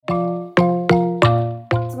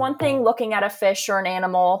one thing looking at a fish or an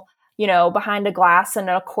animal, you know, behind a glass in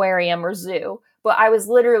an aquarium or zoo, but I was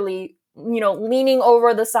literally, you know, leaning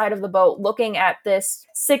over the side of the boat, looking at this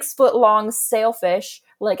 6-foot long sailfish,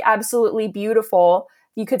 like absolutely beautiful.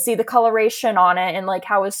 You could see the coloration on it and like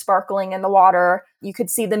how it was sparkling in the water. You could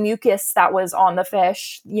see the mucus that was on the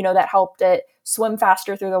fish, you know, that helped it swim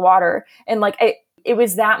faster through the water. And like it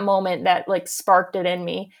was that moment that like sparked it in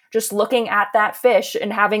me, just looking at that fish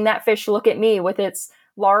and having that fish look at me with its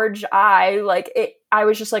large eye. I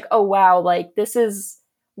was just like, oh wow, like this is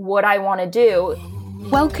what I want to do.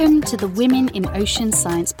 Welcome to the Women in Ocean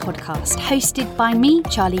Science podcast, hosted by me,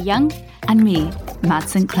 Charlie Young, and me, Matt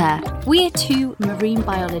Sinclair. We're two marine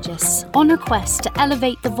biologists on a quest to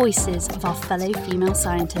elevate the voices of our fellow female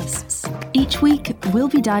scientists. Each week, we'll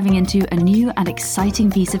be diving into a new and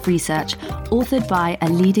exciting piece of research authored by a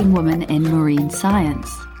leading woman in marine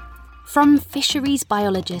science. From fisheries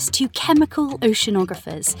biologists to chemical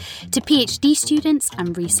oceanographers to PhD students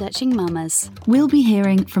and researching mamas. We'll be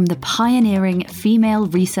hearing from the pioneering female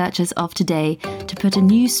researchers of today to put a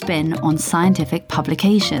new spin on scientific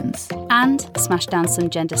publications. And smash down some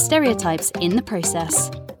gender stereotypes in the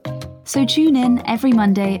process. So tune in every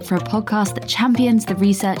Monday for a podcast that champions the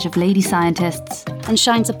research of lady scientists and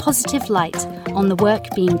shines a positive light on the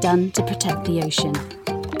work being done to protect the ocean.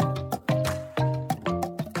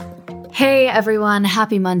 Hey everyone,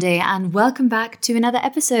 happy Monday and welcome back to another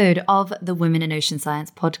episode of the Women in Ocean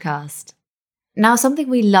Science podcast. Now, something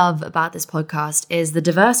we love about this podcast is the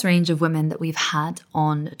diverse range of women that we've had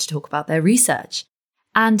on to talk about their research.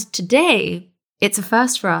 And today, it's a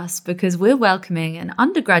first for us because we're welcoming an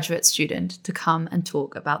undergraduate student to come and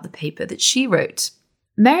talk about the paper that she wrote.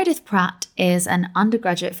 Meredith Pratt is an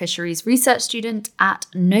undergraduate fisheries research student at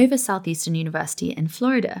Nova Southeastern University in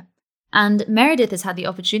Florida. And Meredith has had the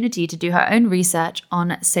opportunity to do her own research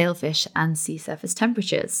on sailfish and sea surface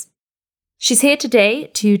temperatures. She's here today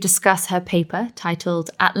to discuss her paper titled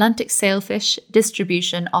Atlantic Sailfish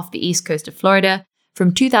Distribution off the East Coast of Florida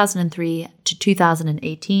from 2003 to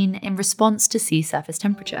 2018 in response to sea surface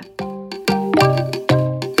temperature.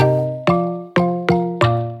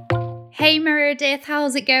 Hey Meredith,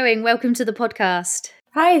 how's it going? Welcome to the podcast.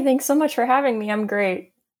 Hi, thanks so much for having me. I'm great.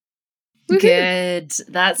 Good.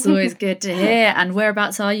 That's always good to hear. And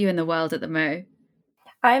whereabouts are you in the world at the Mo?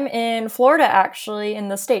 I'm in Florida, actually, in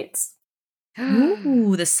the States.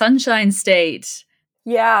 Ooh, the Sunshine State.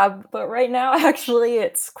 Yeah, but right now, actually,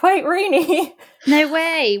 it's quite rainy. No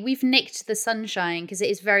way. We've nicked the sunshine because it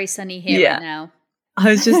is very sunny here right now.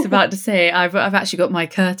 I was just about to say, I've actually got my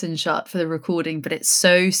curtain shut for the recording, but it's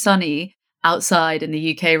so sunny outside in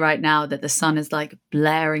the UK right now that the sun is like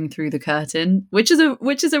blaring through the curtain, which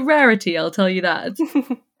is a rarity, I'll tell you that.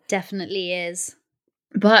 Definitely is.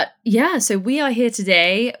 But yeah, so we are here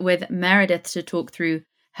today with Meredith to talk through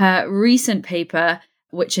her recent paper,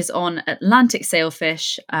 which is on Atlantic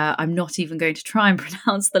sailfish. I'm not even going to try and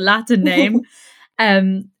pronounce the Latin name.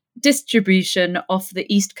 Distribution off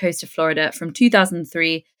the east coast of Florida from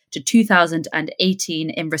 2003 to 2018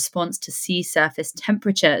 in response to sea surface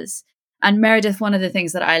temperatures. And Meredith, one of the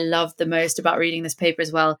things that I love the most about reading this paper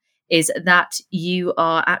as well is that you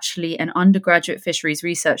are actually an undergraduate fisheries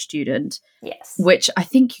research student. Yes. Which I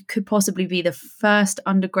think you could possibly be the first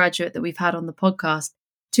undergraduate that we've had on the podcast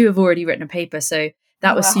to have already written a paper. So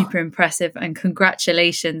that was super impressive and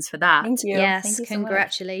congratulations for that. Thank you. Yes, Thank you so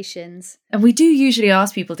congratulations. And we do usually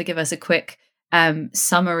ask people to give us a quick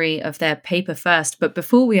summary of their paper first. But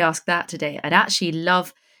before we ask that today, I'd actually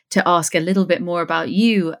love to ask a little bit more about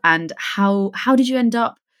you and how did you end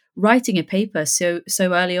up writing a paper so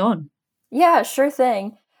early on? Yeah, sure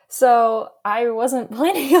thing. So I wasn't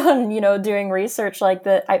planning on, doing research like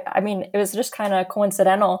that. I mean, it was just kind of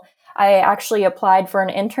coincidental. I actually applied for an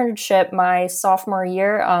internship my sophomore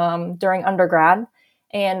year during undergrad,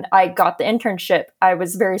 and I got the internship. I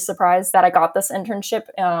was very surprised that I got this internship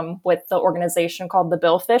with the organization called the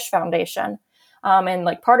Billfish Foundation. And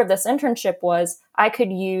like part of this internship was I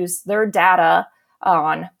could use their data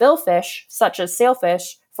on billfish, such as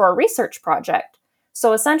sailfish, for a research project.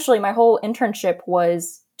 So essentially my whole internship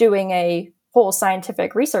was doing a whole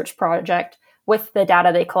scientific research project with the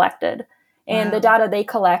data they collected. And the data they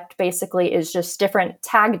collect basically is just different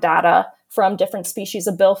tag data from different species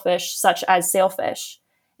of billfish, such as sailfish.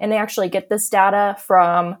 And they actually get this data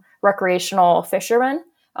from recreational fishermen.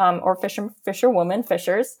 Or fisherwomen,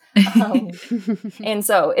 fishers. And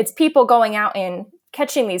so it's people going out and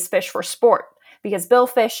catching these fish for sport, because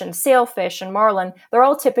billfish and sailfish and marlin, they're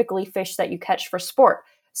all typically fish that you catch for sport.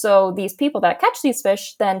 So these people that catch these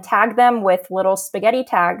fish then tag them with little spaghetti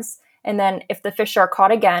tags And then if the fish are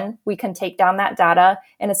caught again, we can take down that data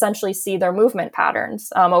and essentially see their movement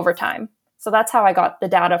patterns over time. So that's how I got the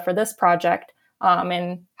data for this project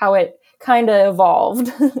and how it kind of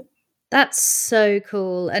evolved. That's so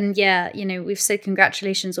cool. And yeah, we've said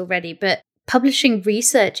congratulations already, but publishing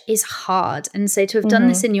research is hard. And so to have done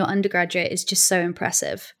this in your undergraduate is just so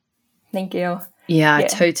impressive. Thank you. Yeah, I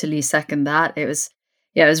totally second that. It was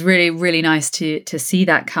really, really nice to see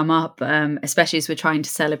that come up, especially as we're trying to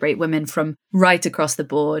celebrate women from right across the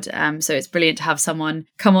board. So it's brilliant to have someone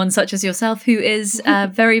come on such as yourself who is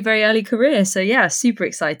very, very early career. So yeah, super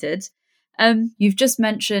excited. You've just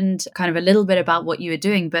mentioned kind of a little bit about what you were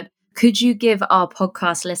doing, but could you give our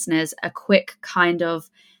podcast listeners a quick kind of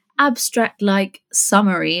abstract-like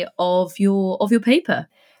summary of your paper?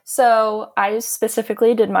 So I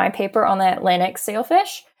specifically did my paper on the Atlantic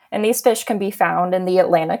sailfish, and these fish can be found in the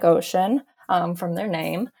Atlantic Ocean from their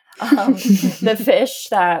name. The fish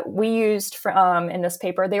that we used in this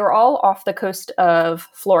paper, they were all off the coast of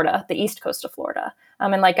Florida, the east coast of Florida.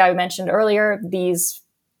 And like I mentioned earlier, these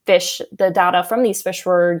fish, the data from these fish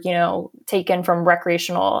were, taken from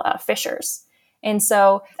recreational fishers. And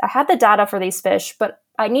so I had the data for these fish, but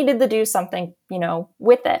I needed to do something,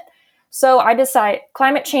 with it. So I decided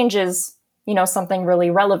climate change is, something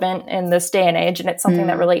really relevant in this day and age, and it's something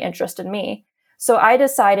that really interested me. So I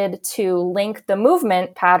decided to link the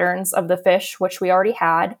movement patterns of the fish, which we already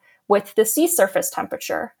had, with the sea surface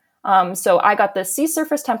temperature. So I got the sea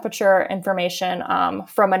surface temperature information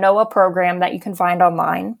from a NOAA program that you can find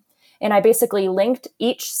online. And I basically linked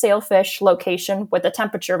each sailfish location with a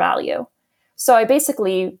temperature value. So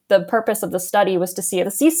the purpose of the study was to see if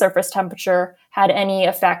the sea surface temperature had any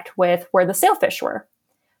effect with where the sailfish were.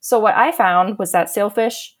 So what I found was that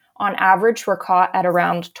sailfish, on average, were caught at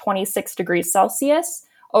around 26 degrees Celsius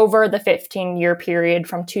over the 15-year period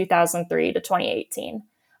from 2003 to 2018.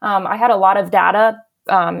 I had a lot of data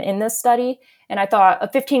in this study, and I thought a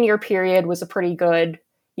 15-year period was a pretty good,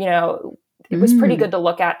 it was pretty good to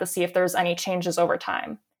look at to see if there's any changes over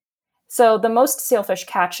time. So the most sailfish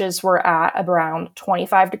catches were at around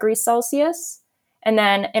 25 degrees Celsius. And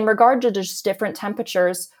then in regard to just different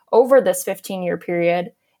temperatures over this 15-year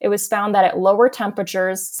period, it was found that at lower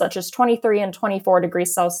temperatures, such as 23 and 24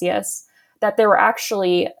 degrees Celsius, that there were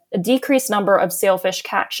actually a decreased number of sailfish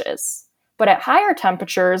catches. But at higher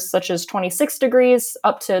temperatures, such as 26 degrees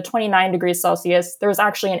up to 29 degrees Celsius, there was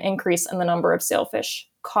actually an increase in the number of sailfish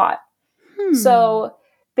caught. So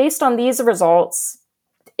based on these results,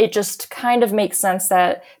 it just kind of makes sense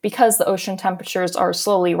that because the ocean temperatures are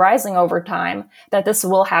slowly rising over time, that this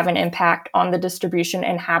will have an impact on the distribution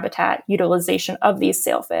and habitat utilization of these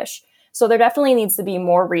sailfish. So there definitely needs to be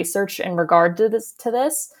more research in regard to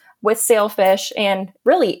this with sailfish and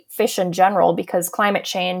really fish in general, because climate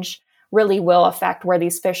change really will affect where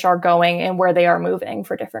these fish are going and where they are moving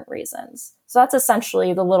for different reasons. So that's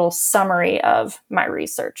essentially the little summary of my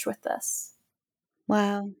research with this.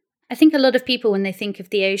 Wow. I think a lot of people, when they think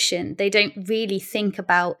of the ocean, they don't really think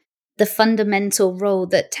about the fundamental role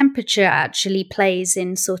that temperature actually plays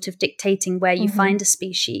in sort of dictating where you find a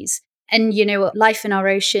species. And, life in our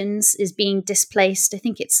oceans is being displaced. I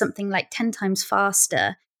think it's something like 10 times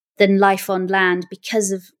faster than life on land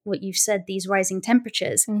because of what you've said, these rising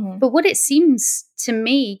temperatures. But what it seems to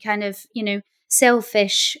me kind of,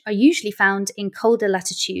 sailfish are usually found in colder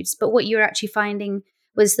latitudes. But what you're actually finding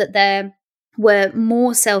was that there were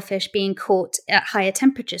more sailfish being caught at higher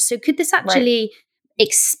temperatures. So could this actually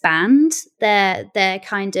expand their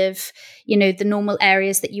kind of, the normal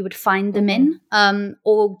areas that you would find them in?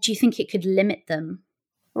 Or do you think it could limit them?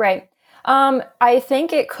 Right. I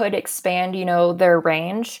think it could expand, their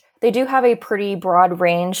range. They do have a pretty broad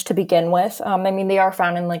range to begin with. They are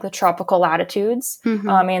found in like the tropical latitudes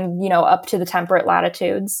and, up to the temperate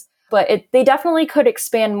latitudes. But they definitely could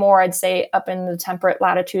expand more, I'd say, up in the temperate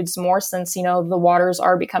latitudes more since, the waters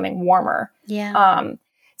are becoming warmer. Yeah.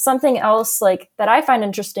 Something else that I find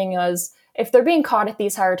interesting is if they're being caught at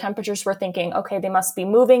these higher temperatures, we're thinking, okay, they must be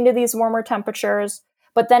moving to these warmer temperatures.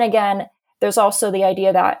 But then again, there's also the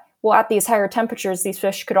idea that, well, at these higher temperatures, these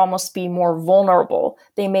fish could almost be more vulnerable.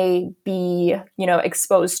 They may be,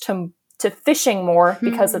 exposed to fishing more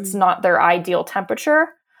because it's not their ideal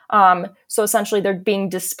temperature. So essentially they're being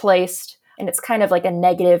displaced, and it's kind of like a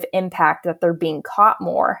negative impact that they're being caught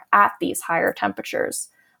more at these higher temperatures.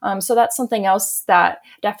 So that's something else that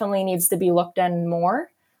definitely needs to be looked in more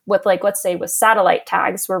with, let's say with satellite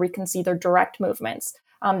tags where we can see their direct movements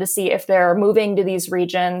to see if they're moving to these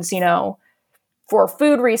regions, for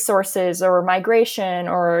food resources or migration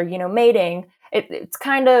or, mating. It's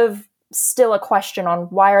kind of still a question on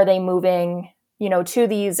why are they moving, to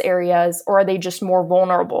these areas, or are they just more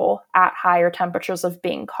vulnerable at higher temperatures of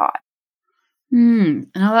being caught?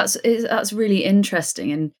 Now that's really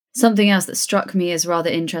interesting. And something else that struck me as rather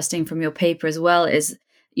interesting from your paper as well is,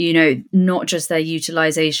 not just their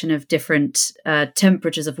utilization of different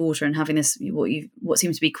temperatures of water and having this what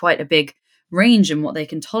seems to be quite a big range in what they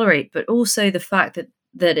can tolerate, but also the fact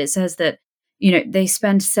that it says that they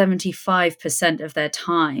spend 75% of their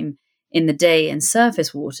time in the day in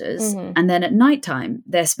surface waters, and then at nighttime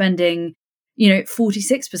they're spending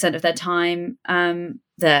 46% of their time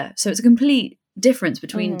there. So it's a complete difference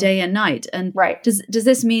between day and night. And does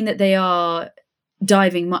this mean that they are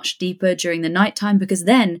diving much deeper during the nighttime? Because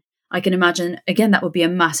then I can imagine, again, that would be a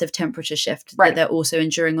massive temperature shift that they're also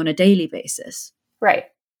enduring on a daily basis. Right.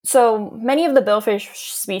 So many of the billfish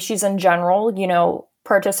species in general,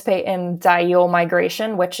 participate in diurnal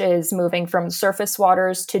migration, which is moving from surface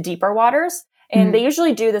waters to deeper waters. And they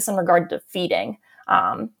usually do this in regard to feeding.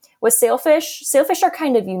 With sailfish are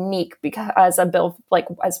kind of unique because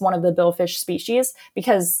as one of the billfish species,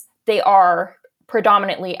 because they are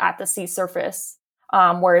predominantly at the sea surface,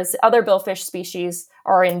 whereas other billfish species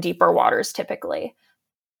are in deeper waters typically.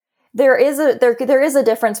 There is a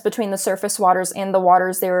difference between the surface waters and the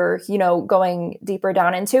waters they're going deeper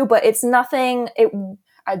down into, but it's nothing.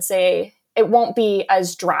 I'd say it won't be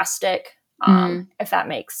as drastic, if that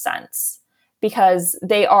makes sense, because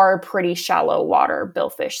they are pretty shallow water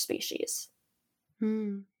billfish species.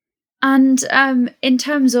 And in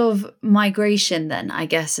terms of migration, then I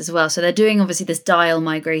guess as well. So they're doing obviously this diurnal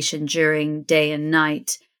migration during day and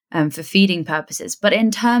night. For feeding purposes. But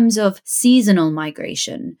in terms of seasonal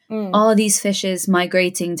migration, are these fishes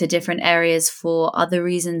migrating to different areas for other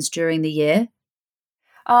reasons during the year?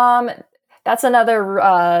 That's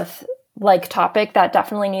another topic that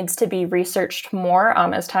definitely needs to be researched more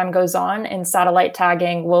as time goes on, and satellite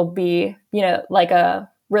tagging will be, a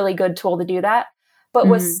really good tool to do that. But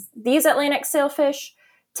with these Atlantic sailfish,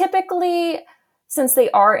 typically, since they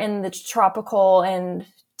are in the tropical and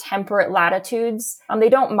temperate latitudes, they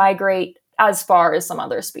don't migrate as far as some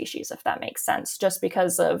other species, if that makes sense, just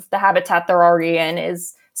because of the habitat they're already in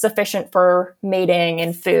is sufficient for mating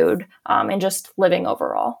and food, and just living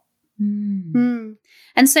overall. And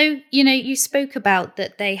so, you spoke about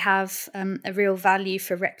that they have a real value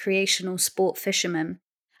for recreational sport fishermen.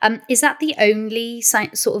 Is that the only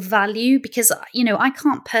sort of value? Because, I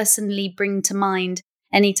can't personally bring to mind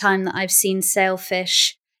any time that I've seen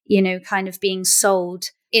sailfish, kind of being sold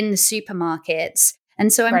in the supermarkets.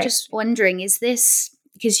 And so I'm just wondering, is this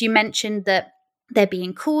because you mentioned that they're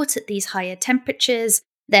being caught at these higher temperatures,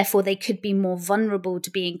 therefore they could be more vulnerable to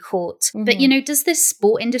being caught. But, does this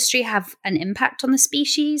sport industry have an impact on the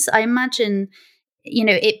species? I imagine,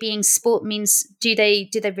 it being sport means, do they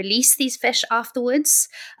release these fish afterwards,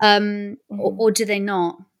 or do they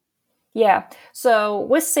not? Yeah. So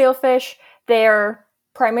with sailfish, they're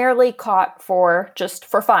primarily caught for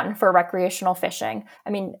fun, for recreational fishing. I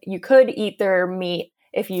mean, you could eat their meat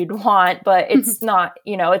if you'd want, but it's not,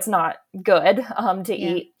 it's not good to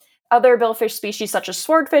eat. Other billfish species, such as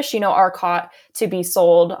swordfish, are caught to be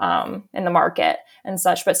sold in the market and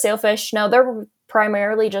such. But sailfish, no, they're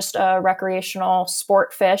primarily just a recreational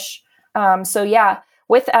sport fish.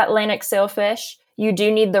 With Atlantic sailfish, you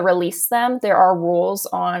do need to release them. There are rules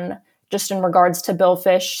on just in regards to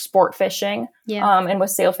billfish sport fishing. And with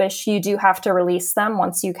sailfish, you do have to release them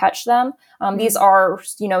once you catch them. These are,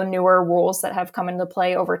 newer rules that have come into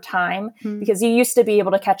play over time, because you used to be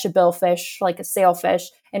able to catch a billfish, like a sailfish,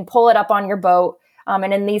 and pull it up on your boat.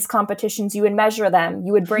 And in these competitions, you would measure them.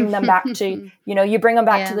 You would bring them back to, you bring them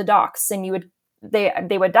back to the docks, and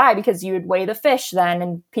they would die because you would weigh the fish then,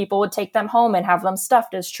 and people would take them home and have them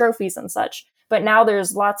stuffed as trophies and such. But now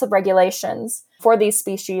there's lots of regulations for these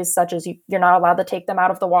species, such as you're not allowed to take them out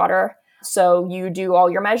of the water. So you do all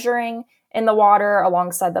your measuring in the water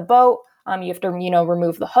alongside the boat. You have to,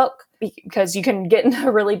 remove the hook, because you can get into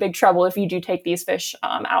really big trouble if you do take these fish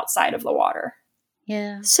outside of the water.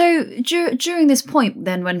 Yeah. So during this point,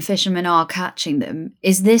 then, when fishermen are catching them,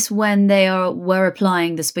 is this when were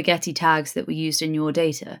applying the spaghetti tags that were used in your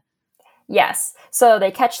data? Yes. So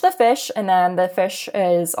they catch the fish, and then the fish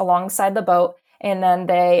is alongside the boat, and then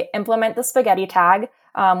they implement the spaghetti tag,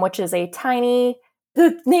 which is the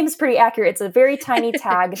name's pretty accurate. It's a very tiny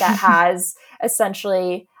tag that has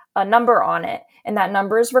essentially a number on it. And that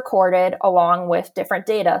number is recorded along with different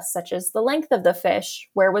data, such as the length of the fish,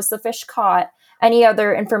 where was the fish caught, any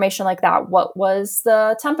other information like that. What was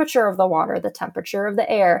the temperature of the water, the temperature of the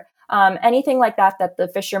air, anything like that the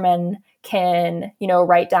fishermen can,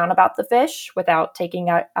 write down about the fish without taking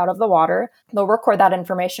it out of the water. They'll record that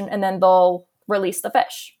information, and then they'll release the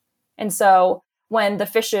fish. And so when the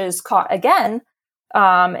fish is caught again,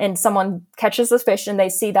 and someone catches this fish and they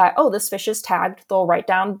see that, oh, this fish is tagged, they'll write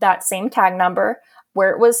down that same tag number,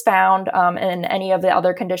 where it was found, and any of the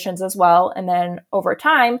other conditions as well. And then over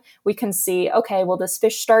time, we can see, okay, well, this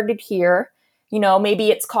fish started here.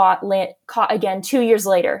 Maybe it's caught again 2 years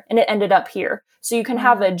later, and it ended up here. So you can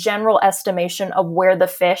have a general estimation of where the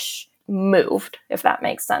fish moved, if that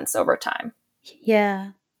makes sense, over time.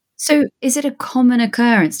 Yeah. So is it a common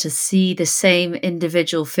occurrence to see the same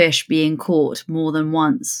individual fish being caught more than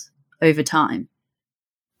once over time?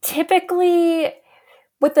 Typically,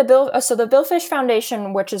 with the Billfish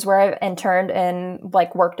Foundation, which is where I've interned and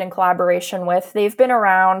worked in collaboration with, they've been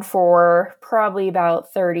around for probably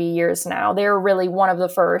about 30 years now. They're really one of the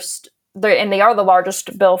first, and they are the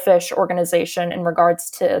largest billfish organization in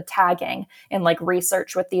regards to tagging and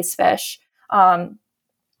research with these fish.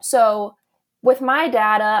 So with my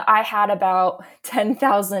data, I had about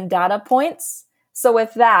 10,000 data points. So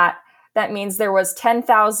with that means there was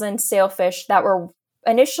 10,000 sailfish that were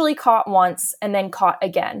initially caught once and then caught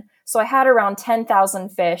again. So I had around 10,000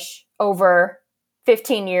 fish over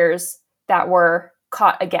 15 years that were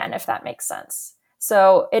caught again, if that makes sense.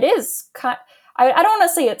 So it is, I don't want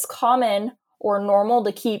to say it's common or normal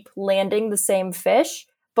to keep landing the same fish,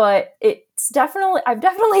 but I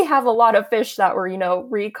definitely have a lot of fish that were,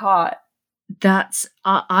 re-caught.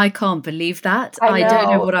 I can't believe that. I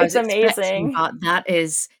don't know what I was amazing. expecting, but that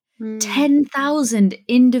is 10,000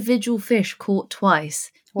 individual fish caught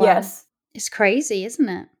twice. Wow. Yes. It's crazy, isn't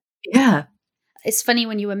it? Yeah. It's funny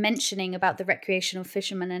when you were mentioning about the recreational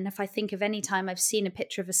fishermen, and if I think of any time I've seen a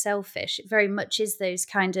picture of a sailfish, it very much is those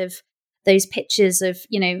pictures of,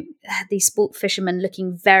 these sport fishermen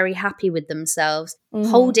looking very happy with themselves,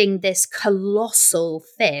 holding this colossal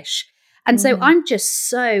fish. And so I'm just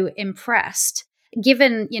so impressed.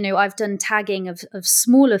 Given, I've done tagging of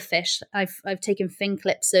smaller fish. I've taken fin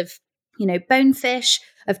clips of, bonefish,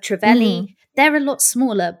 of trevally. They're a lot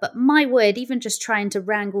smaller, but my word, even just trying to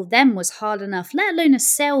wrangle them was hard enough, let alone a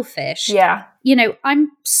sailfish. Yeah.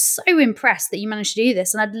 I'm so impressed that you managed to do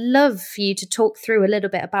this. And I'd love for you to talk through a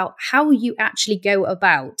little bit about how you actually go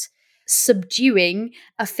about subduing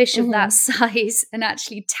a fish of that size and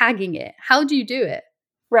actually tagging it. How do you do it?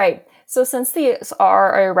 Right. So since these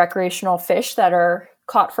are a recreational fish that are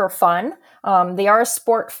caught for fun, they are a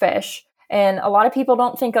sport fish. And a lot of people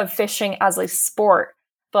don't think of fishing as a sport,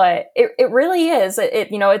 but it really is.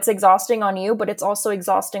 It's exhausting on you, but it's also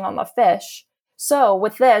exhausting on the fish. So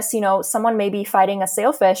with this, someone may be fighting a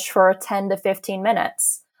sailfish for 10 to 15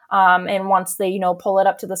 minutes. And once they, pull it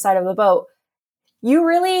up to the side of the boat, you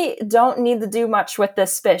really don't need to do much with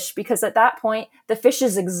this fish, because at that point, the fish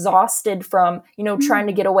is exhausted from, trying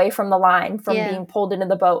to get away from the line, from being pulled into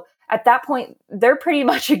the boat. At that point, they're pretty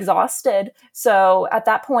much exhausted. So at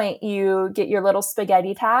that point, you get your little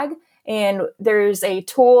spaghetti tag, and there's a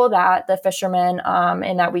tool that the fishermen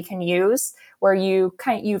and that we can use where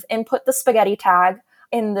you've input the spaghetti tag,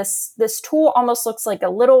 and this tool almost looks like a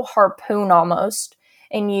little harpoon almost,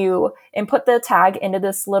 and you input the tag into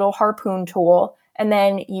this little harpoon tool. And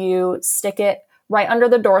then you stick it right under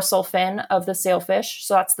the dorsal fin of the sailfish.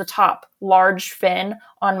 So that's the top large fin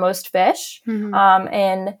on most fish.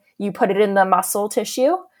 And you put it in the muscle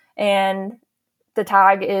tissue, and the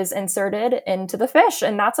tag is inserted into the fish.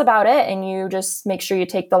 And that's about it. And you just make sure you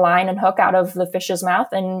take the line and hook out of the fish's mouth,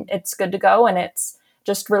 and it's good to go, and it's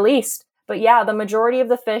just released. But yeah, the majority of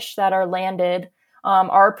the fish that are landed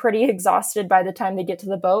are pretty exhausted by the time they get to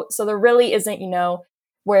the boat. So there really isn't,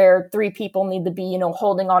 where 3 people need to be,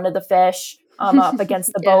 holding onto the fish up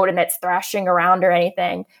against the boat and it's thrashing around or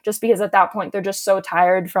anything, just because at that point they're just so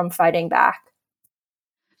tired from fighting back.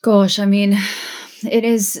 Gosh, I mean,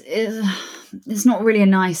 it's not really a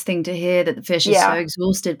nice thing to hear that the fish is so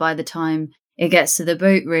exhausted by the time it gets to the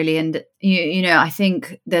boat, really. And, I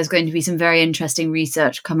think there's going to be some very interesting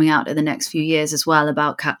research coming out in the next few years as well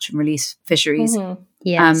about catch and release fisheries.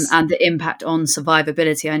 Yes. And the impact on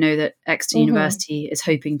survivability. I know that Exeter University is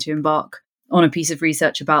hoping to embark on a piece of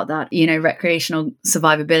research about that, recreational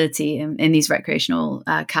survivability in these recreational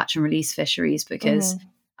catch and release fisheries, because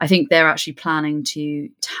I think they're actually planning to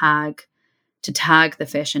tag the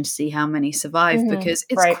fish and to see how many survive, because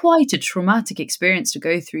it's quite a traumatic experience to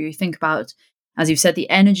go through. You think about, as you've said, the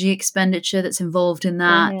energy expenditure that's involved in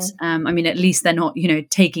that. I mean, at least they're not,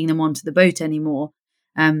 taking them onto the boat anymore.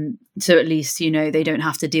 So at least, they don't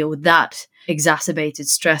have to deal with that exacerbated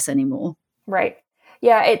stress anymore. Right.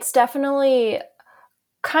 Yeah, it's definitely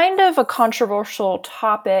kind of a controversial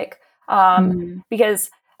topic because,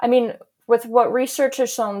 I mean, with what research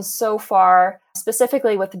has shown so far,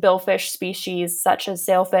 specifically with billfish species such as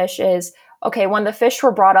sailfish, is, okay, when the fish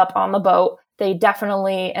were brought up on the boat, they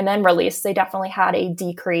definitely, and then released, they definitely had a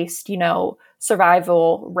decreased,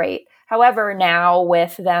 survival rate. However, now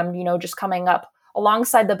with them, just coming up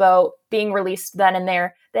alongside the boat, being released then and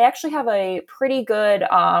there, they actually have a pretty good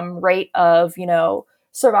rate of,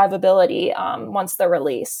 survivability once they're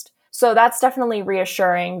released. So that's definitely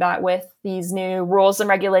reassuring that with these new rules and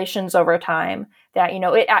regulations over time, that,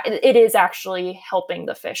 it is actually helping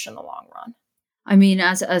the fish in the long run. I mean,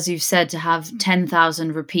 as you've said, to have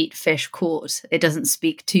 10,000 repeat fish caught, it doesn't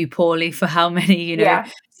speak too poorly for how many,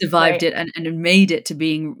 survived it and made it to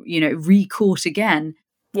being, re-caught again,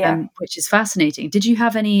 which is fascinating. Did you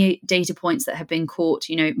have any data points that have been caught,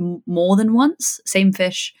 more than once, same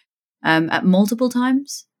fish, at multiple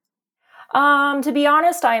times? To be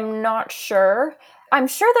honest, I'm not sure. I'm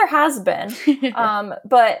sure there has been,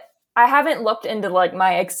 but I haven't looked into like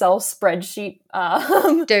my Excel spreadsheet.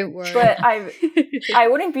 Don't worry. But I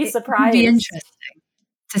wouldn't be surprised. It would be interesting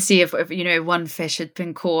to see if one fish had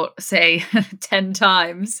been caught, say, 10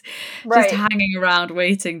 times, just hanging around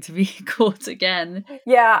waiting to be caught again.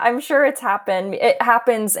 Yeah, I'm sure it's happened. It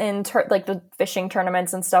happens in like the fishing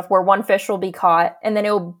tournaments and stuff where one fish will be caught and then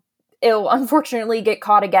it'll unfortunately get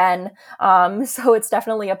caught again. So it's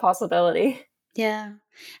definitely a possibility. Yeah.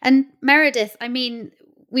 And Meredith, I mean,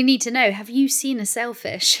 we need to know, have you seen a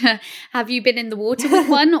sailfish? Have you been in the water with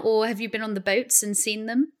one, or have you been on the boats and seen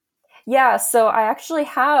them? Yeah, so I actually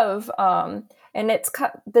have, and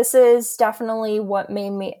this is definitely what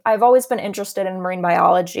made me, I've always been interested in marine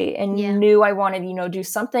biology and knew I wanted, do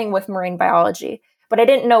something with marine biology, but I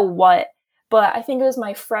didn't know what. But I think it was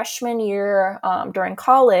my freshman year during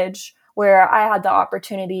college where I had the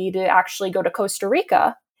opportunity to actually go to Costa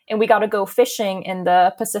Rica. And we got to go fishing in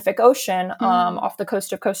the Pacific Ocean off the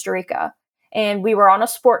coast of Costa Rica. And we were on a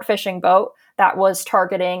sport fishing boat that was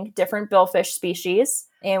targeting different billfish species.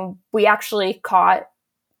 And we actually caught,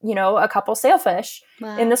 a couple sailfish.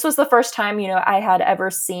 Wow. And this was the first time, I had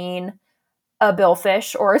ever seen a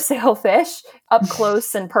billfish or a sailfish up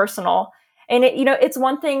close and personal. And it's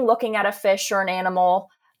one thing looking at a fish or an animal,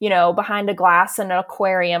 behind a glass in an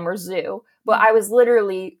aquarium or zoo. But I was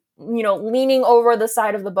literally leaning over the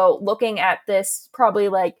side of the boat, looking at this probably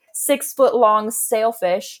like 6 foot long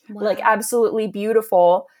sailfish, like absolutely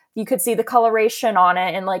beautiful. You could see the coloration on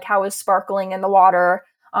it and like how it was sparkling in the water.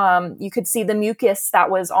 You could see the mucus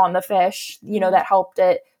that was on the fish, that helped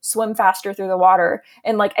it swim faster through the water.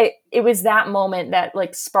 And like, it was that moment that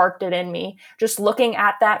like sparked it in me, just looking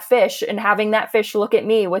at that fish and having that fish look at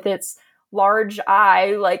me with its large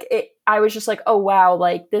eye. Like I was just like, oh wow,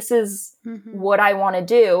 like this is what I want to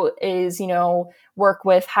do is, work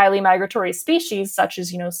with highly migratory species such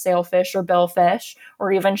as, sailfish or billfish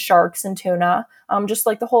or even sharks and tuna, just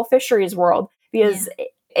like the whole fisheries world, because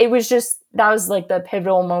it was just, that was like the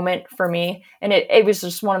pivotal moment for me. And it was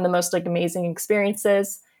just one of the most like amazing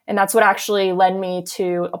experiences. And that's what actually led me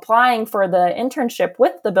to applying for the internship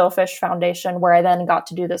with the Billfish Foundation, where I then got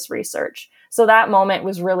to do this research. So that moment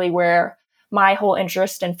was really where my whole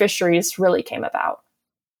interest in fisheries really came about.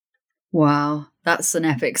 Wow, that's an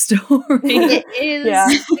epic story. It is. Yeah.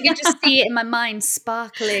 I can just see it in my mind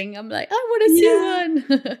sparkling. I'm like, I want to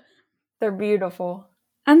see one. They're beautiful.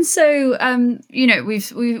 And so,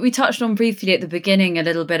 we touched on briefly at the beginning a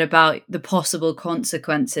little bit about the possible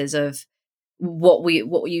consequences of what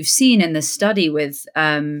you've seen in the study with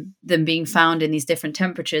them being found in these different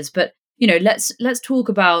temperatures. But let's talk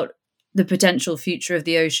about the potential future of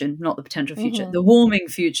the ocean, not the potential future, the warming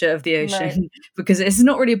future of the ocean, because it's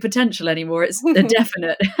not really a potential anymore. It's a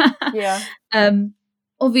definite. Yeah.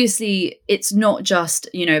 Obviously, it's not just,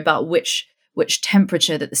 about which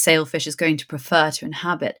temperature that the sailfish is going to prefer to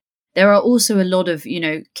inhabit. There are also a lot of,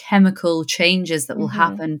 chemical changes that will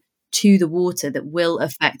happen to the water that will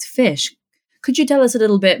affect fish. Could you tell us a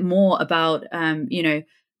little bit more about,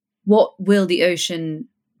 what will the ocean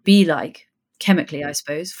be like chemically, I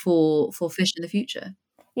suppose, for fish in the future?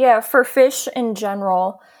 Yeah, for fish in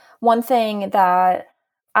general, one thing that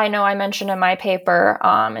I know I mentioned in my paper,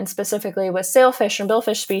 and specifically with sailfish and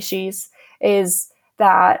billfish species, is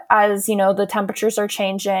that as, the temperatures are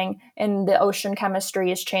changing and the ocean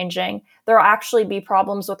chemistry is changing, there will actually be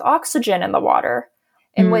problems with oxygen in the water.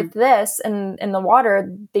 And with this, in the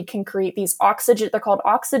water, they can create these they're called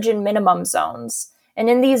oxygen minimum zones.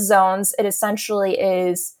 And in these zones, it essentially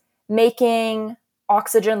is making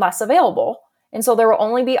oxygen less available. And so there will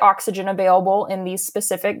only be oxygen available in these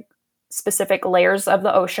specific layers of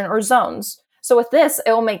the ocean or zones. So with this,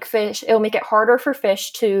 it'll make it harder for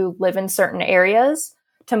fish to live in certain areas,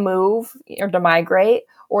 to move or to migrate,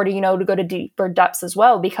 or to, to go to deeper depths as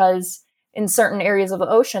well, because in certain areas of the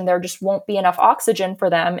ocean, there just won't be enough oxygen for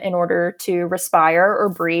them in order to respire or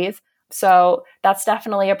breathe So that's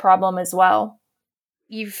definitely a problem as well.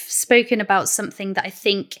 You've spoken about something that I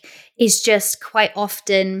think is just quite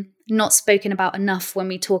often not spoken about enough when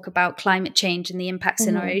we talk about climate change and the impacts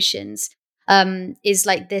in our oceans, is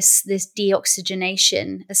like this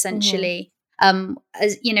deoxygenation, essentially.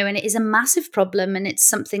 As you know, and it is a massive problem, and it's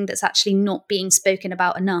something that's actually not being spoken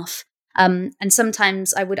about enough. And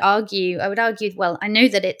sometimes I would argue, well, I know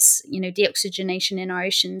that it's, deoxygenation in our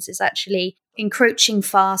oceans is actually encroaching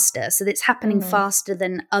faster. So it's happening faster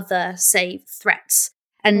than other, say, threats.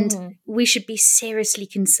 And we should be seriously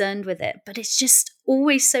concerned with it. But it's just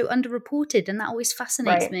always so underreported. And that always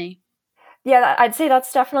fascinates me. Yeah, I'd say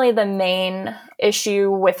that's definitely the main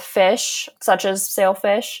issue with fish, such as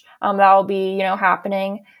sailfish. That will be,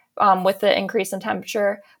 happening with the increase in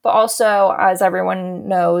temperature. But also, as everyone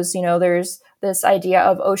knows, there's this idea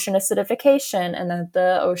of ocean acidification and that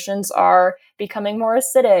the oceans are becoming more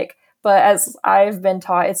acidic. But as I've been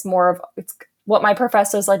taught, it's what my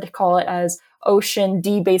professors like to call it as ocean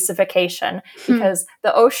debasification, because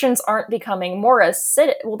the oceans aren't becoming more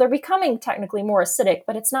acidic. Well, they're becoming technically more acidic,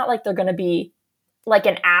 but it's not like they're going to be like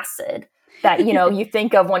an acid that, you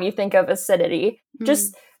think of when you think of acidity.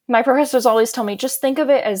 Just my professors always tell me, just think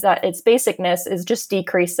of it as that its basicness is just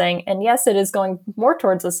decreasing. And yes, it is going more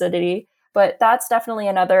towards acidity, but that's definitely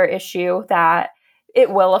another issue that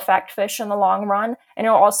it will affect fish in the long run. And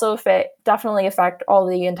it'll also definitely affect all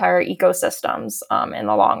the entire ecosystems in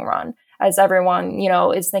the long run, as everyone,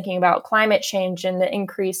 is thinking about climate change and the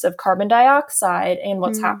increase of carbon dioxide and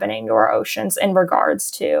what's happening to our oceans in regards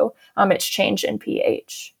to its change in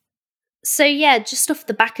pH. So yeah, just off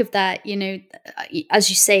the back of that, as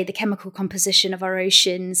you say, the chemical composition of our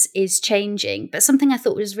oceans is changing. But something I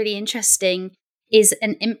thought was really interesting is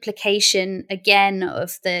an implication, again,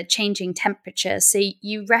 of the changing temperature. So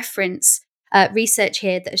you reference research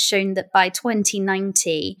here that has shown that by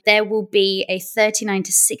 2090, there will be a 39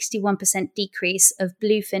 to 61% decrease of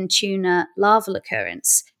bluefin tuna larval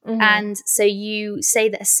occurrence. And so you say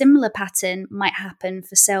that a similar pattern might happen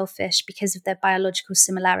for sailfish because of their biological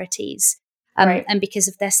similarities, and because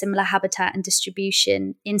of their similar habitat and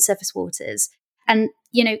distribution in surface waters. And,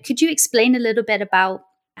 could you explain a little bit about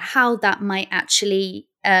how that might actually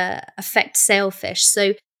affect sailfish?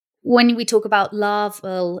 So when we talk about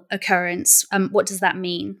larval occurrence, what does that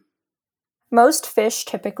mean? Most fish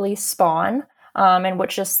typically spawn, and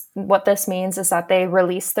what this means is that they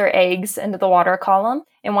release their eggs into the water column.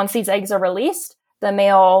 And once these eggs are released, the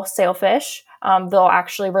male sailfish, they'll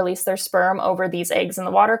actually release their sperm over these eggs in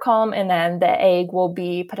the water column, and then the egg will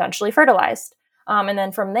be potentially fertilized. And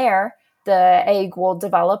then from there, the egg will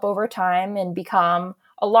develop over time and become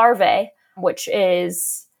a larvae, which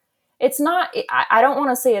is... It's not, I don't want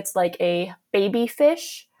to say it's like a baby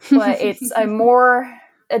fish, but it's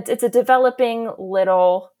it's a developing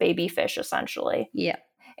little baby fish, essentially. Yeah.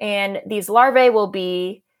 And these larvae will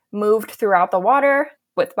be moved throughout the water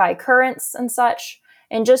by currents and such.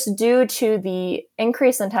 And just due to the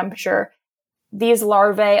increase in temperature, these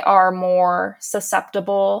larvae are more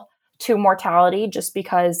susceptible to mortality just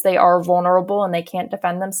because they are vulnerable and they can't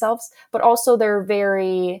defend themselves. But also they're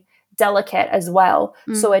very delicate as well.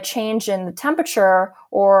 So a change in the temperature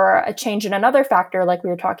or a change in another factor, like we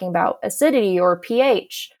were talking about acidity or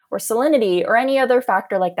pH or salinity or any other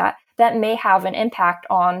factor like that, that may have an impact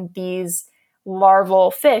on these larval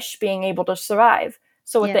fish being able to survive.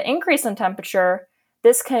 So with the increase in temperature,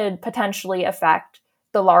 this could potentially affect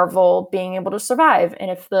the larval being able to survive. And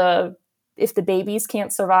if the babies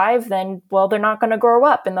can't survive, then, well, they're not going to grow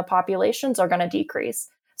up and the populations are going to decrease.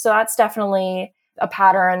 So that's definitely a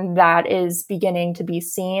pattern that is beginning to be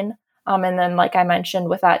seen. And then, like I mentioned,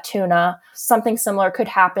 with that tuna, something similar could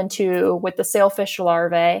happen with the sailfish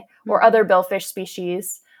larvae or other billfish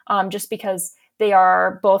species, just because they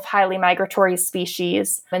are both highly migratory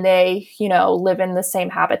species and they, live in the same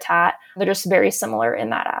habitat. They're just very similar in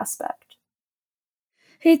that aspect.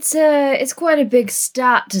 It's quite a big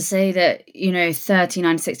stat to say that,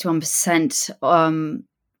 39 to 61%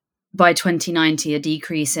 by 2090, a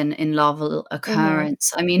decrease in larval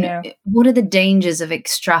occurrence. I mean, what are the dangers of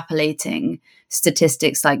extrapolating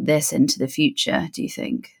statistics like this into the future, do you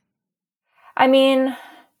think? I mean,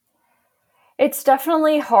 it's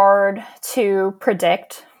definitely hard to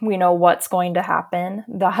predict, what's going to happen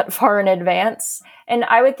that far in advance. And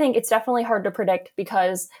I would think it's definitely hard to predict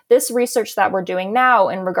because this research that we're doing now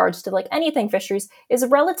in regards to like anything fisheries is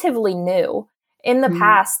relatively new. In the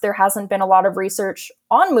past, there hasn't been a lot of research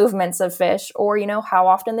on movements of fish or, how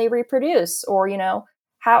often they reproduce or,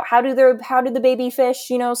 how do the baby fish,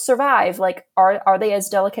 survive? Like, are they as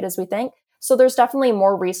delicate as we think? So there's definitely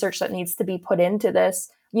more research that needs to be put into this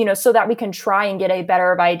so that we can try and get a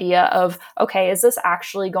better idea of, okay, is this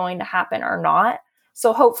actually going to happen or not?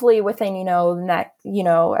 So hopefully within,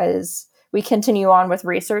 as we continue on with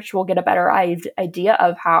research, we'll get a better idea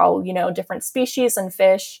of how, different species and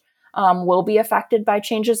fish will be affected by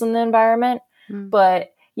changes in the environment.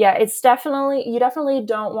 But yeah, you definitely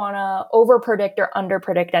don't want to overpredict or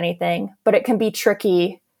underpredict anything, but it can be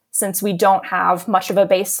tricky since we don't have much of a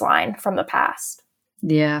baseline from the past.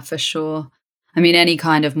 Yeah, for sure. I mean, any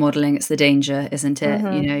kind of modeling, it's the danger, isn't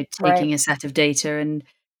it? Taking a set of data and,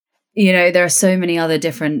 there are so many other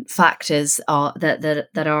different factors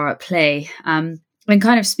that are at play. And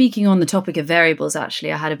kind of speaking on the topic of variables,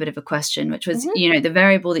 actually, I had a bit of a question, which was, the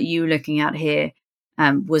variable that you were looking at here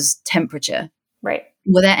was temperature. Right.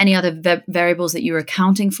 Were there any other variables that you were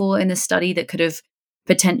accounting for in the study that could have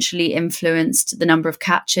potentially influenced the number of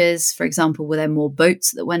catches? For example, were there more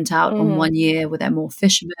boats that went out on 1 year? Were there more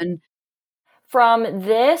fishermen? From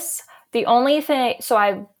this, the only thing,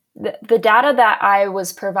 the data that I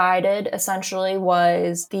was provided essentially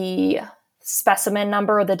was the specimen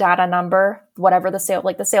number or the data number, whatever the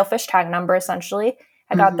sailfish tag number, essentially.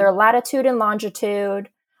 I got their latitude and longitude.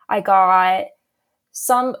 I got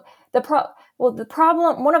one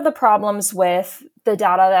of the problems with the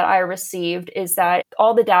data that I received is that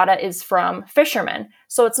all the data is from fishermen.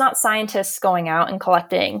 So it's not scientists going out and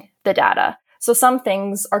collecting the data. So some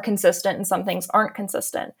things are consistent and some things aren't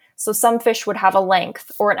consistent. So some fish would have a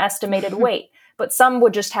length or an estimated weight, but some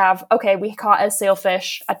would just have, okay, we caught a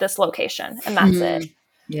sailfish at this location and that's it.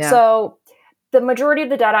 Yeah. So the majority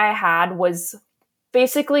of the data I had was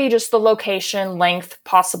basically just the location, length,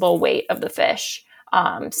 possible weight of the fish.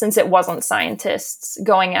 Since it wasn't scientists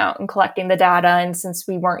going out and collecting the data, and since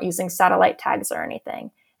we weren't using satellite tags or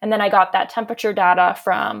anything. And then I got that temperature data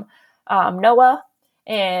from NOAA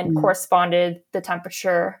and corresponded the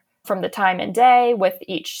temperature from the time and day with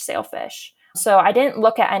each sailfish. So I didn't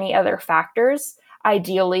look at any other factors.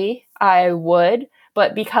 Ideally, I would,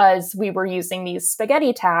 but because we were using these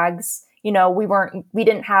spaghetti tags, we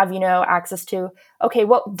didn't have, access to, okay,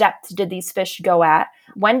 what depth did these fish go at?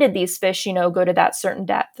 When did these fish, go to that certain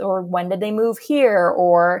depth? Or when did they move here?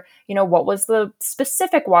 Or, what was the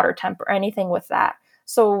specific water temp or anything with that?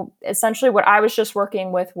 So essentially what I was just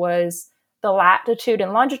working with was the latitude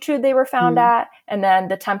and longitude they were found at, and then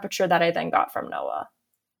the temperature that I then got from NOAA.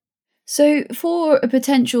 So for a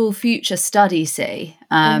potential future study, say,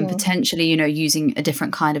 potentially, using a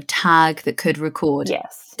different kind of tag that could record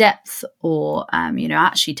depth or,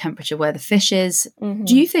 actually temperature where the fish is,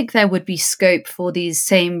 do you think there would be scope for these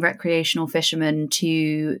same recreational fishermen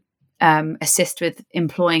to assist with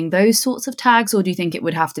employing those sorts of tags, or do you think it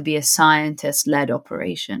would have to be a scientist-led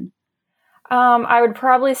operation? I would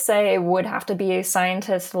probably say it would have to be a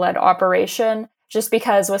scientist-led operation, just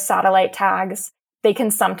because with satellite tags, they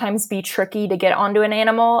can sometimes be tricky to get onto an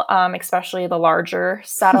animal, especially the larger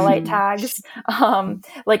satellite tags.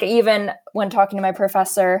 Even when talking to my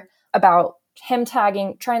professor about him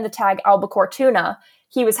trying to tag albacore tuna,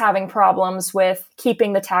 he was having problems with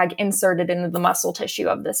keeping the tag inserted into the muscle tissue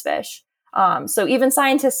of this fish. So even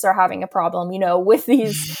scientists are having a problem, with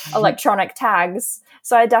these electronic tags.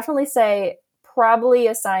 So I definitely say probably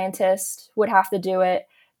a scientist would have to do it,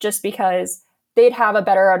 just because they'd have a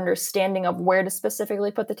better understanding of where to specifically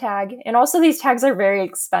put the tag. And also these tags are very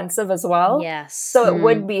expensive as well. Yes. So it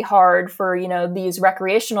would be hard for, these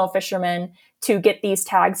recreational fishermen to get these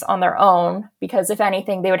tags on their own, because if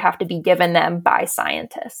anything, they would have to be given them by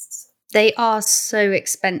scientists. They are so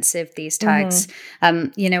expensive, these tags. I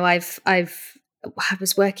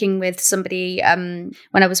was working with somebody when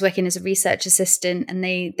I was working as a research assistant, and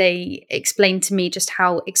they explained to me just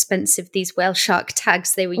how expensive these whale shark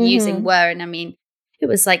tags they were using were. And I mean, it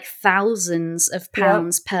was like thousands of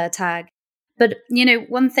pounds per tag. But,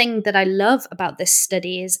 one thing that I love about this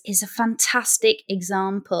study is a fantastic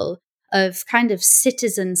example of kind of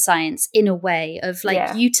citizen science, in a way, of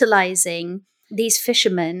utilizing these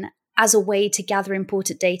fishermen as a way to gather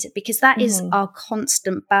important data, because that is our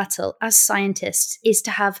constant battle as scientists, is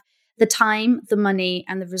to have the time, the money,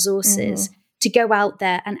 and the resources to go out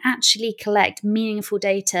there and actually collect meaningful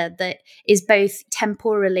data that is both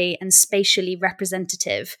temporally and spatially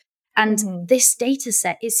representative. And this data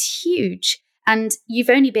set is huge. And you've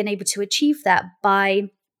only been able to achieve that by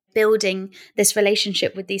building this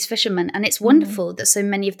relationship with these fishermen. And it's wonderful that so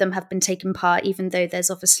many of them have been taking part, even though there's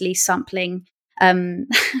obviously sampling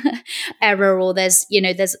error, or there's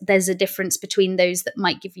a difference between those that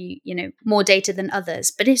might give you more data than others.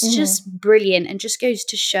 But it's just brilliant, and just goes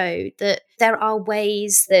to show that there are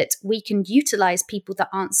ways that we can utilize people that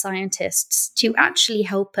aren't scientists to actually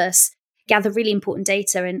help us gather really important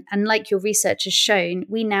data. And like your research has shown,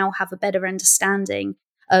 we now have a better understanding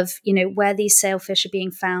of, where these sailfish are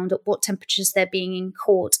being found, at what temperatures they're being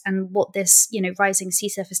caught, and what this, rising sea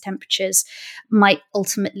surface temperatures might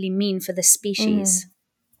ultimately mean for the species.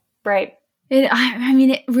 Right.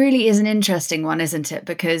 It really is an interesting one, isn't it?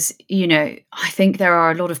 Because, I think there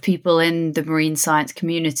are a lot of people in the marine science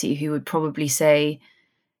community who would probably say,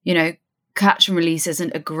 catch and release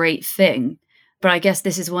isn't a great thing. But I guess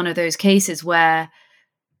this is one of those cases where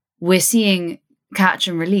we're seeing catch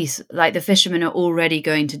and release, like the fishermen are already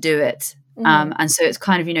going to do it. And so it's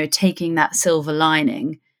kind of, taking that silver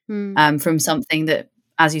lining from something that,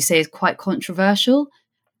 as you say, is quite controversial.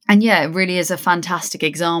 And yeah, it really is a fantastic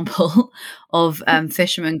example of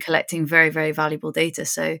fishermen collecting very, very valuable data.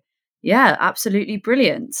 So yeah, absolutely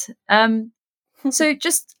brilliant. So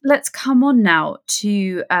just let's come on now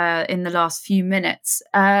to, in the last few minutes,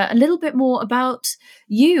 a little bit more about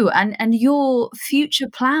you and your future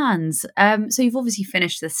plans. So you've obviously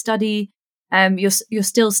finished the study. You're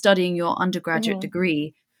still studying your undergraduate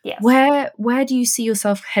degree. Yes. Where do you see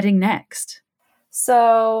yourself heading next?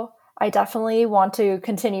 So I definitely want to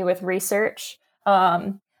continue with research.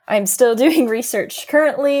 I'm still doing research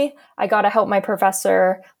currently. I got to help my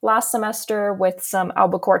professor last semester with some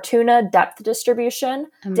albacore tuna depth distribution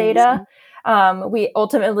data. We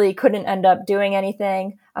ultimately couldn't end up doing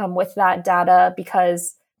anything with that data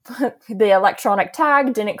because the electronic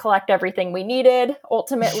tag didn't collect everything we needed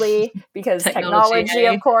ultimately because technology,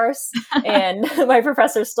 of course. And my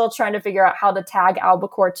professor's still trying to figure out how to tag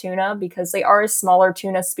albacore tuna because they are a smaller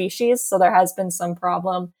tuna species. So there has been some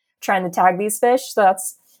problem trying to tag these fish. So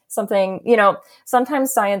that's something,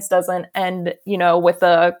 sometimes science doesn't end, with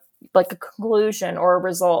a conclusion or a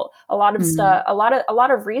result. A lot of stuff, a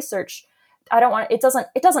lot of research,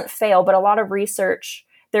 it doesn't fail, but a lot of research,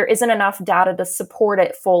 there isn't enough data to support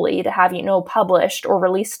it fully to have, published or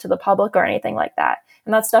released to the public or anything like that.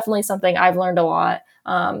 And that's definitely something I've learned a lot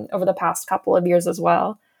over the past couple of years as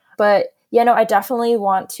well. But, I definitely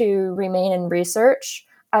want to remain in research.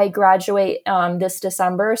 I graduate this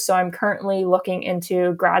December, so I'm currently looking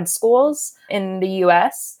into grad schools in the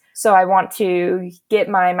US. So I want to get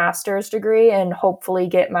my master's degree and hopefully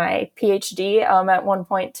get my PhD at one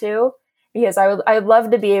point too. Because I'd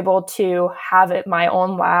love to be able to have it my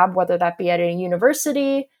own lab, whether that be at a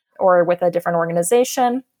university or with a different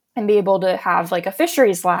organization, and be able to have like a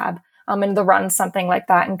fisheries lab and to run something like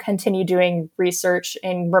that and continue doing research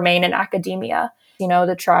and remain in academia,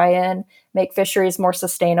 to try and make fisheries more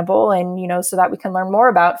sustainable and, so that we can learn more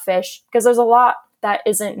about fish because there's a lot that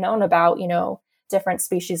isn't known about, different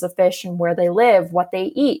species of fish and where they live, what they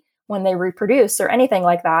eat, when they reproduce or anything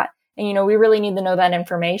like that. And, we really need to know that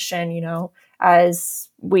information, as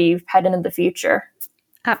we head into the future.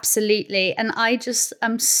 Absolutely. And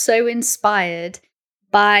I'm so inspired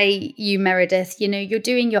by you, Meredith. You're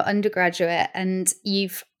doing your undergraduate and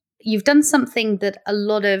you've done something that a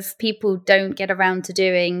lot of people don't get around to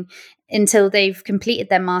doing until they've completed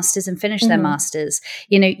their masters and finished their masters.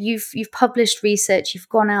 You've published research, you've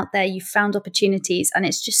gone out there, you've found opportunities, and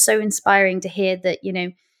it's just so inspiring to hear that,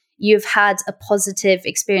 you've had a positive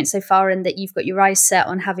experience so far and that you've got your eyes set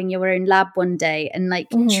on having your own lab one day. And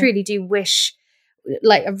truly do wish,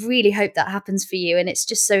 I really hope that happens for you. And it's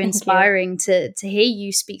just so inspiring to hear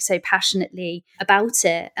you speak so passionately about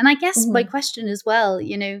it. And I guess my question as well,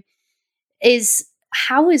 is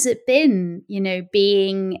how has it been,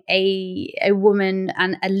 being a woman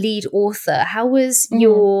and a lead author? How was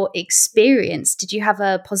your experience? Did you have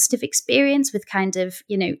a positive experience with kind of,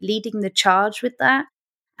 leading the charge with that?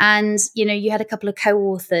 And, you had a couple of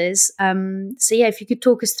co-authors. So yeah, if you could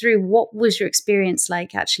talk us through what was your experience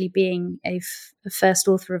like actually being a first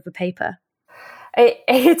author of a paper?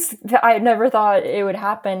 I never thought it would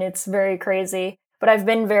happen. It's very crazy, but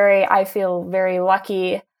I feel very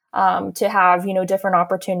lucky to have, different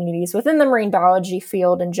opportunities within the marine biology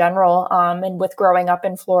field in general. And with growing up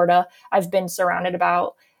in Florida, I've been surrounded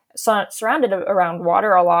around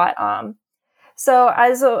water a lot. So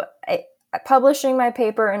as publishing my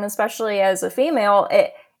paper, and especially as a female,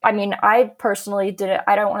 I personally didn't,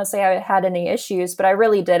 I don't want to say I had any issues, but I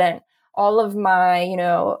really didn't. All of my,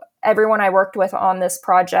 everyone I worked with on this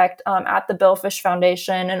project at the Billfish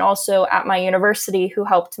Foundation and also at my university who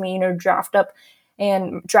helped me, draft up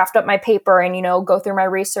my paper and, go through my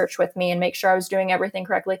research with me and make sure I was doing everything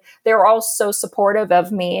correctly. They were all so supportive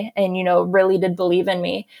of me and, really did believe in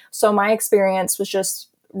me. So my experience was just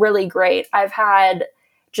really great. I've had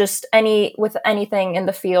with anything in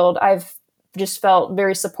the field, I've just felt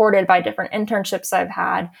very supported by different internships I've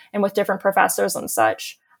had and with different professors and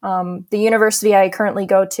such. The university I currently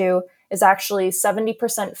go to is actually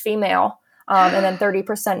 70% female, and then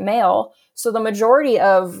 30% male. So the majority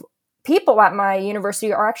of people at my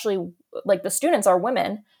university are actually, like, the students are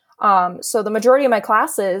women. So the majority of my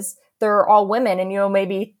classes, they're all women, and,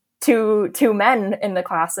 maybe two men in the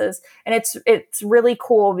classes. And it's really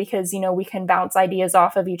cool because, we can bounce ideas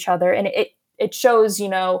off of each other, and it shows,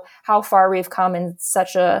 how far we've come in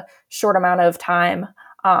such a short amount of time.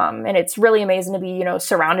 And it's really amazing to be,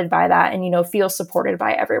 surrounded by that and, feel supported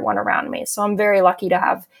by everyone around me. So I'm very lucky to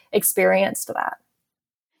have experienced that.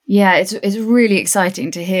 Yeah, it's really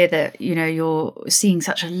exciting to hear that, you're seeing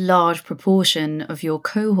such a large proportion of your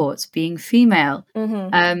cohorts being female.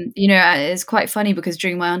 Mm-hmm. It's quite funny because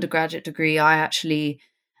during my undergraduate degree, I actually,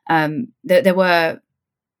 there were,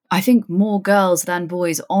 I think, more girls than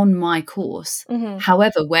boys on my course. Mm-hmm.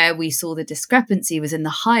 However, where we saw the discrepancy was in the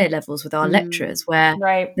higher levels with our lecturers, where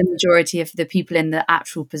Right. the majority of the people in the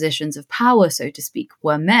actual positions of power, so to speak,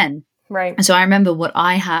 were men. Right. And so I remember what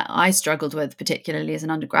I struggled with, particularly as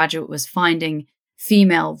an undergraduate, was finding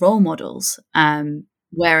female role models.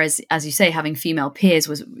 Whereas, as you say, having female peers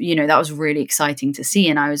was, that was really exciting to see.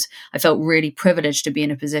 And I felt really privileged to be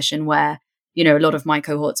in a position where, a lot of my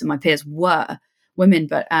cohorts and my peers were women.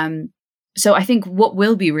 But so I think what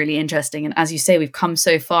will be really interesting, and as you say, we've come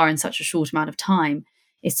so far in such a short amount of time,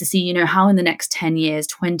 is to see, how in the next 10 years,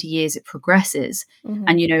 20 years it progresses. Mm-hmm.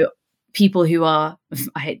 And, people who are,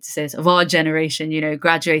 I hate to say this, of our generation,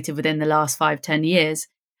 graduated within the last 5-10 years,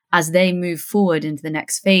 as they move forward into the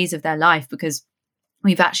next phase of their life, because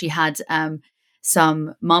we've actually had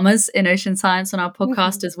some mamas in ocean science on our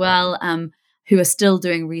podcast Mm-hmm. as well, who are still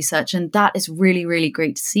doing research. And that is really, really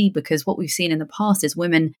great to see, because what we've seen in the past is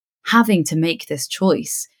women having to make this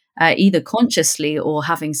choice, either consciously or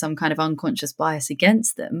having some kind of unconscious bias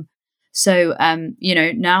against them. So,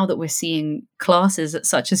 now that we're seeing classes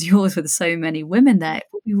such as yours with so many women there, it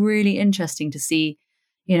will be really interesting to see,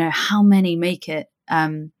 how many make it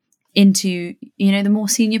into, the more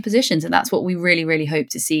senior positions. And that's what we really, really hope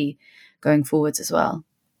to see going forwards as well.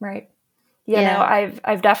 Right. No,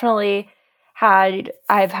 I've definitely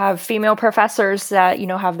have female professors that,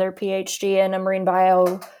 have their PhD in a marine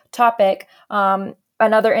bio topic.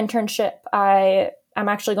 Another internship I'm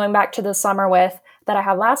actually going back to this summer with, that I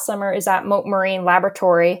had last summer, is at Mote Marine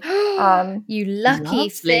Laboratory. You lucky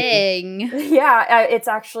thing. Yeah, it's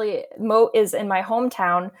actually, Mote is in my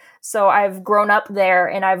hometown. So I've grown up there,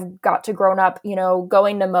 and I've got to grown up,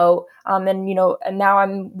 going to Mote. And now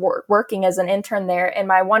I'm working as an intern there. And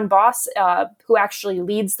my one boss, who actually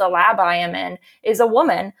leads the lab I am in, is a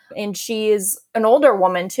woman, and she is an older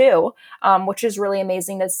woman too, which is really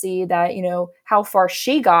amazing to see that, how far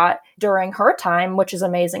she got during her time, which is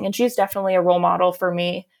amazing. And she's definitely a role model for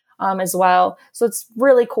me as well. So it's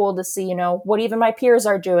really cool to see, what even my peers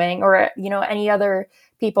are doing, or, any other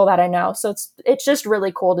people that I know. So it's just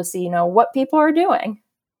really cool to see, what people are doing.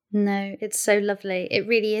 No, it's so lovely. It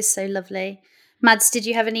really is so lovely. Mads, did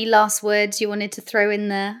you have any last words you wanted to throw in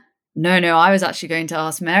there? No, I was actually going to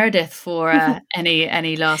ask Meredith for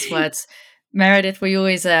any last words. Meredith, we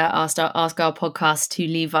always ask our podcast to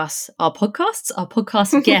leave us our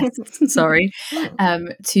podcast guests, sorry,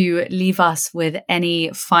 to leave us with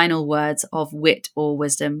any final words of wit or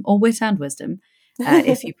wisdom, or wit and wisdom,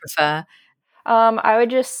 if you prefer. I would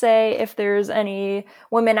just say, if there's any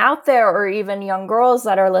women out there, or even young girls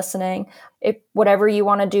that are listening, if whatever you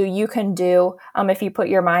want to do, you can do, if you put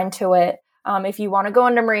your mind to it. If you want to go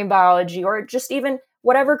into marine biology, or just even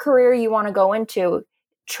whatever career you want to go into,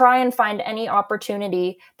 try and find any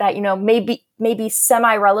opportunity that, maybe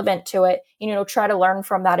semi-relevant to it, try to learn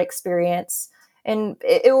from that experience. And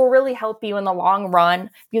it will really help you in the long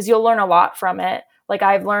run, because you'll learn a lot from it. Like,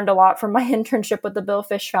 I've learned a lot from my internship with the Bill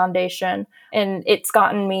Fish Foundation, and it's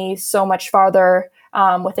gotten me so much farther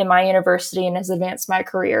within my university, and has advanced my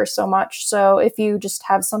career so much. So if you just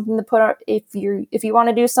have something to put out, if you want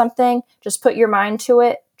to do something, just put your mind to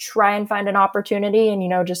it, try and find an opportunity,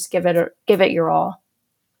 and, just give it your all.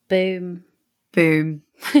 Boom. Boom.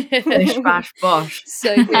 Bish, bash, bosh.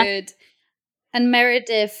 So good. And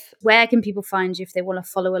Meredith, where can people find you if they want to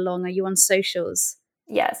follow along? Are you on socials?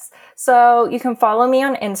 Yes. So you can follow me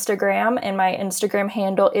on Instagram, and my Instagram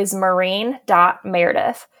handle is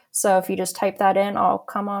marine.meredith. So if you just type that in, I'll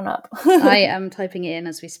come on up. I am typing it in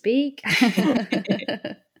as we speak.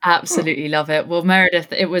 Absolutely love it. Well,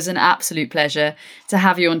 Meredith, it was an absolute pleasure to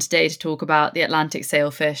have you on today to talk about the Atlantic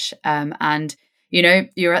sailfish. And,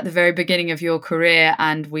 you're at the very beginning of your career,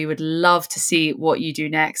 and we would love to see what you do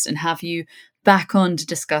next and have you back on to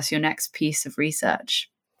discuss your next piece of research.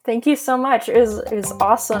 Thank you so much. It was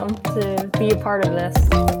awesome to be a part of this.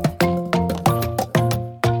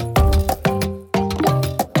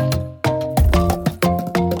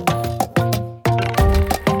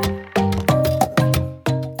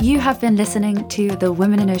 have been listening to the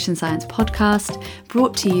Women in Ocean Science podcast,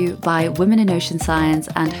 brought to you by Women in Ocean Science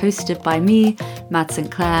and hosted by me, Matt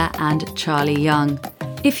Sinclair, and Charlie Young.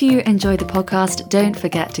 If you enjoyed the podcast, don't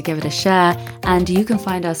forget to give it a share, and you can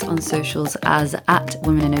find us on socials as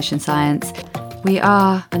 @Women in Ocean Science. We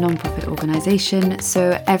are a non-profit organisation,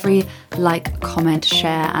 so every like, comment,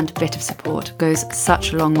 share and bit of support goes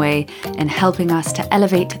such a long way in helping us to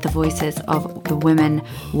elevate the voices of the women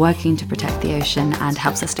working to protect the ocean and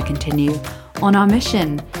helps us to continue on our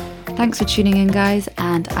mission. Thanks for tuning in, guys,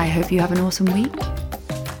 and I hope you have an awesome week.